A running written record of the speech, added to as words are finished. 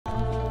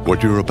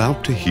What you're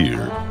about to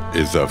hear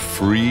is a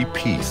free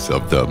piece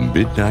of the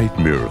Midnight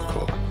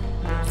Miracle,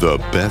 the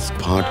best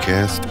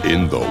podcast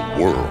in the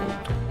world.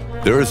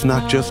 There is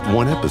not just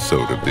one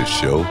episode of this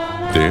show,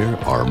 there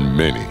are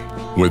many,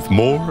 with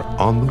more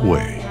on the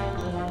way.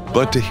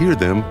 But to hear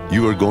them,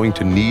 you are going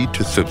to need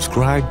to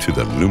subscribe to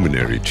the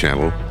Luminary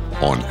channel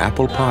on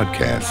Apple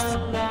Podcasts.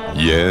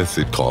 Yes,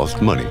 it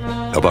costs money,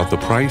 about the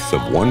price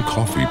of one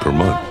coffee per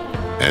month.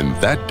 And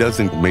that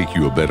doesn't make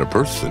you a better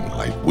person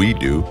like we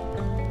do.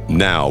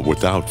 Now,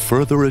 without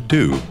further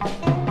ado,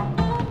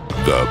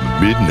 the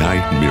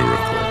Midnight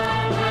Miracle.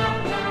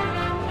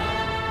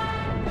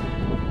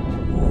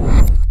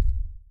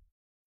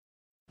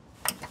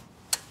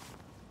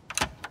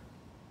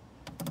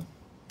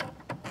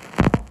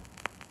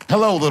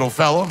 Hello, little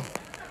fella.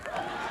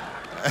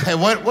 Hey,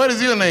 what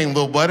is your name,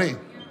 little buddy?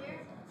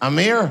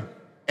 Amir?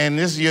 And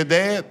this is your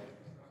dad?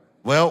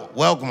 Well,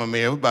 welcome,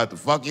 Amir. We're about to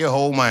fuck your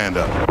whole mind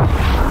up.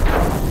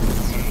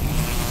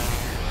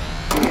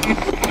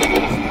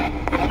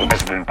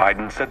 President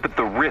Biden said that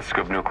the risk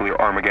of nuclear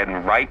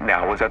Armageddon right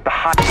now is at the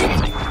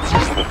highest.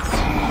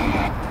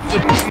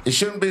 It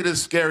shouldn't be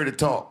this scary to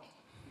talk.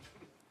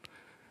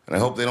 And I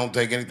hope they don't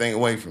take anything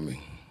away from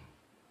me.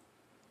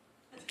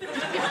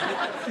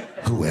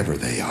 Whoever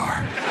they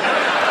are.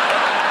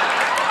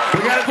 We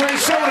got a great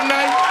show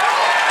tonight.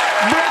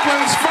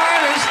 Brooklyn's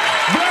finest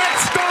black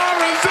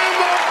star is in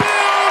the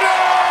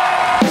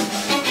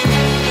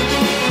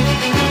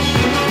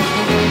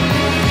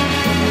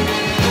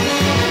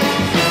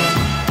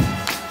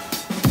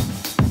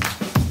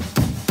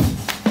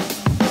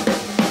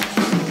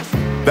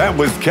That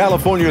was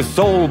California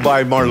Soul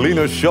by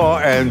Marlena Shaw,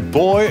 and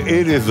boy,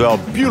 it is a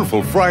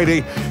beautiful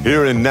Friday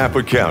here in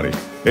Napa County.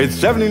 It's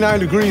 79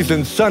 degrees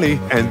and sunny,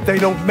 and they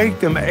don't make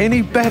them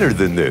any better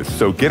than this.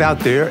 So get out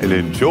there and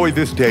enjoy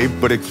this day,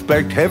 but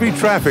expect heavy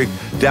traffic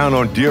down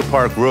on Deer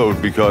Park Road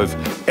because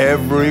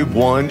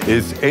everyone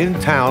is in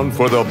town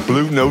for the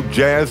Blue Note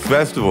Jazz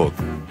Festival.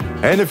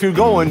 And if you're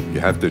going,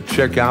 you have to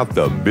check out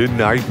the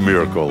Midnight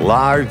Miracle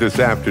live this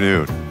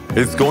afternoon.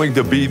 It's going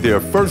to be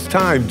their first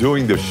time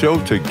doing the show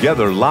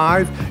together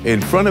live in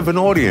front of an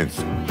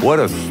audience. What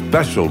a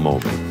special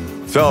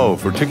moment. So,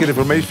 for ticket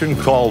information,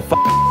 call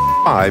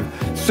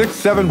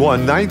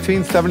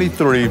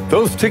 5-671-1973.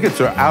 Those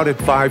tickets are out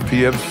at 5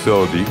 p.m.,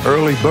 so the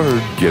early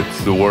bird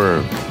gets the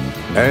worm.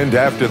 And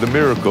after the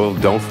miracle,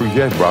 don't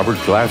forget Robert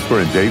Glasper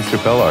and Dave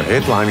Chappelle are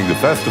headlining the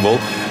festival,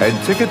 and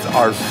tickets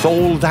are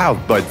sold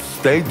out. But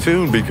stay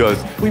tuned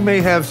because we may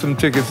have some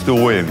tickets to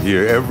win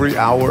here every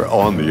hour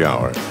on the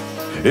hour.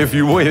 If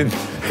you win,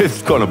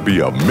 it's gonna be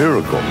a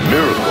miracle, miracle,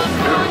 miracle.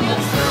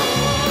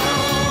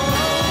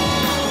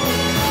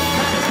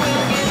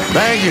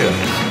 Thank you.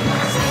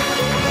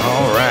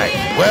 All right.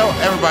 Well,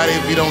 everybody,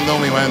 if you don't know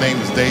me, my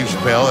name is Dave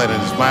Chappelle, and it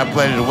is my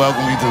pleasure to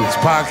welcome you to this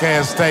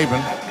podcast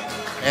taping.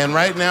 And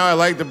right now, I'd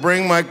like to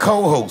bring my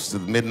co-host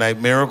of the Midnight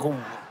Miracle,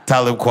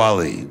 Talib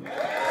Kweli.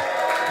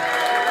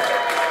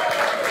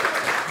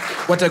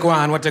 What a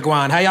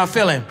guan? How y'all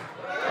feeling?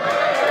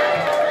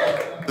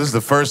 This is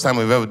the first time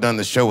we've ever done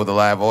the show with a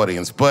live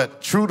audience,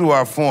 but true to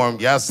our form,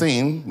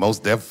 Yasiin,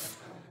 most deaf,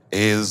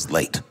 is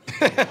late.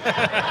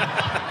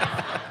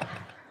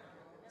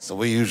 So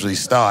we usually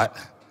start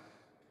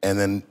and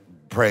then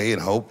pray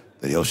and hope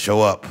that he'll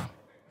show up.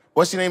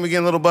 What's your name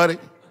again, little buddy?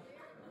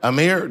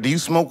 Amir, do you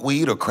smoke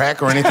weed or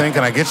crack or anything?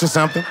 Can I get you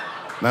something?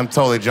 And I'm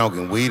totally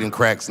joking. Weed and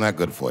crack's not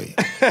good for you.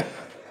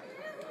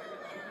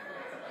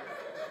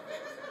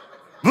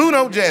 Blue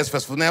Note Jazz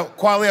Festival. Now,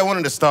 Kweli, I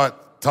wanted to start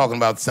talking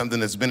about something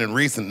that's been in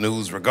recent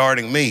news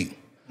regarding me.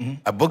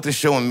 I booked a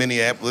show in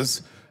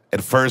Minneapolis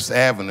at First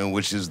Avenue,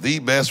 which is the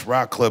best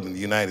rock club in the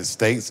United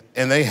States,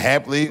 and they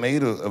happily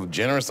made a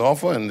generous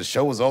offer, and the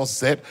show was all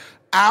set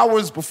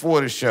hours before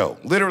the show.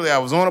 Literally, I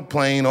was on a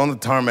plane on the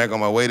tarmac on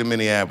my way to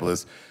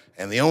Minneapolis,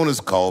 and the owners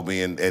called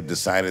me and had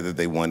decided that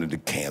they wanted to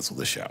cancel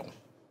the show.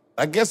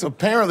 I guess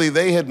apparently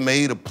they had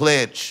made a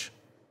pledge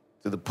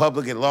to the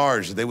public at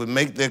large that they would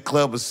make their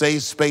club a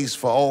safe space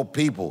for all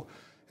people,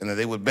 and that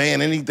they would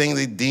ban anything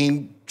they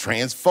deemed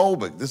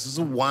transphobic. This is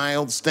a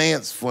wild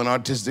stance for an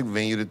artistic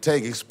venue to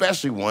take,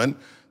 especially one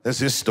that's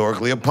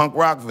historically a punk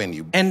rock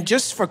venue. And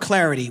just for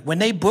clarity, when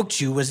they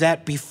booked you, was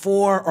that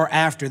before or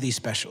after these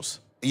specials?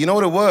 You know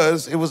what it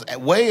was? It was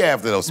way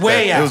after those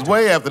specials. It was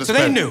way after the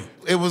specials. So they knew?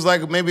 It was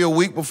like maybe a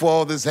week before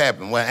all this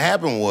happened. What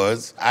happened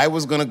was I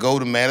was gonna go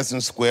to Madison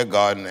Square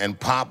Garden and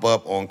pop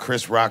up on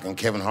Chris Rock and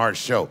Kevin Hart's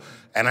show.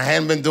 And I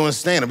hadn't been doing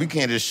stand-up. You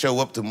can't just show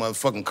up to a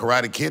motherfucking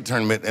Karate Kid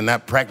tournament and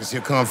not practice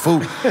your Kung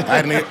Fu.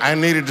 I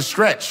needed to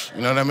stretch,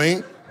 you know what I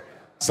mean?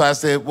 So I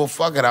said, well,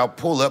 fuck it, I'll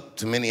pull up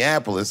to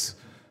Minneapolis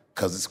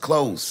because it's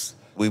close.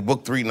 We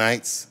booked 3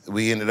 nights.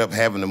 We ended up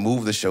having to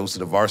move the shows to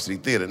the Varsity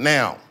Theater.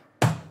 Now,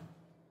 it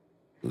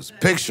was a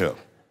picture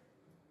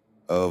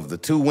of the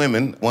 2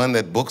 women, one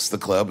that books the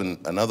club and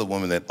another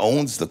woman that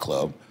owns the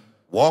club,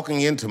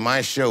 walking into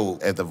my show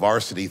at the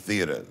Varsity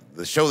Theater,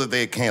 the show that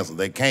they had canceled.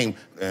 They came,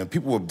 and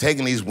people were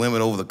taking these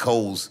women over the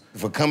coals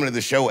for coming to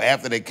the show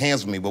after they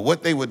canceled me. But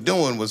what they were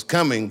doing was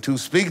coming to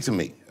speak to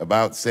me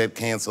about said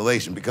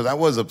cancellation because I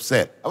was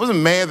upset. I wasn't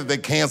mad that they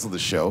canceled the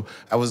show.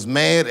 I was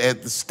mad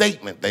at the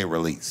statement they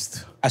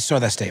released. I saw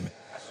that statement.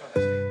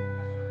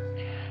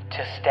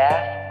 To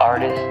staff,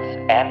 artists,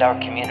 and our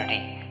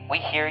community, we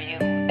hear you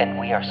and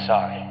we are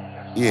sorry.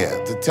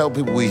 Yeah, to tell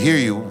people we hear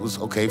you was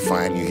okay,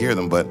 fine, you hear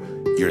them, but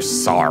you're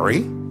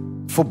sorry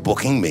for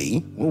booking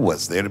me? Well,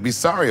 what's there to be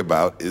sorry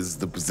about is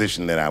the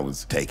position that I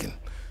was taking.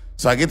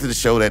 So I get to the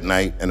show that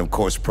night, and of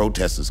course,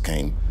 protesters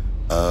came.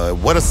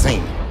 What a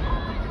scene.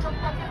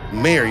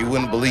 Mayor, you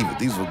wouldn't believe it.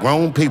 These were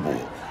grown people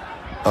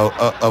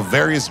of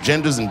various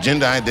genders and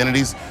gender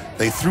identities.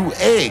 They threw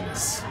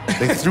eggs.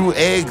 They threw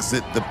eggs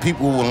at the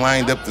people who were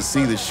lined up to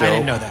see the show. I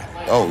didn't know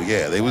that. Oh,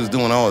 yeah, they was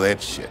doing all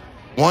that shit.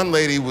 One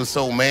lady was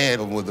so mad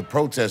with the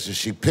protesters,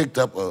 she picked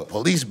up a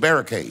police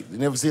barricade. You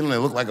never seen them? They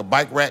look like a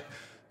bike rack.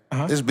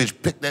 This bitch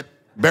picked that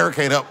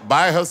barricade up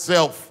by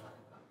herself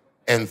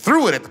and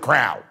threw it at the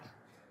crowd.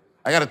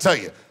 I gotta tell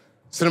you,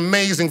 it's an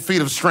amazing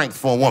feat of strength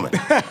for a woman.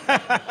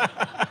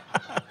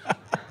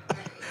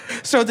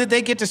 So did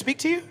they get to speak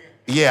to you?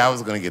 Yeah, I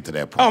was gonna get to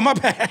that point. Oh, my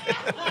bad.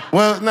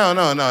 Well, no,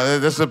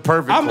 that's a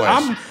perfect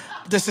question.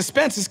 The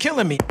suspense is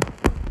killing me.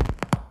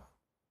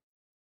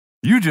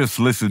 You just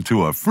listened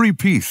to a free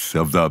piece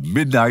of The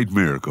Midnight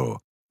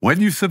Miracle.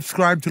 When you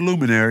subscribe to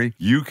Luminary,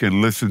 you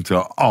can listen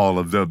to all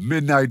of The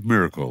Midnight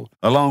Miracle,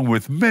 along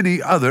with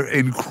many other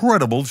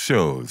incredible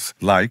shows,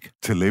 like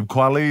Talib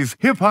Kweli's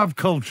hip-hop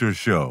culture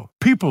show,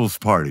 People's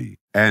Party,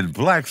 and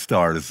Black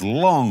Star's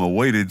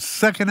long-awaited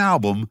second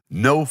album,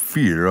 No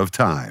Fear of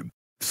Time.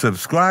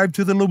 Subscribe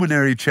to the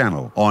Luminary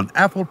channel on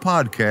Apple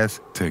Podcasts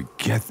to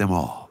get them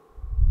all.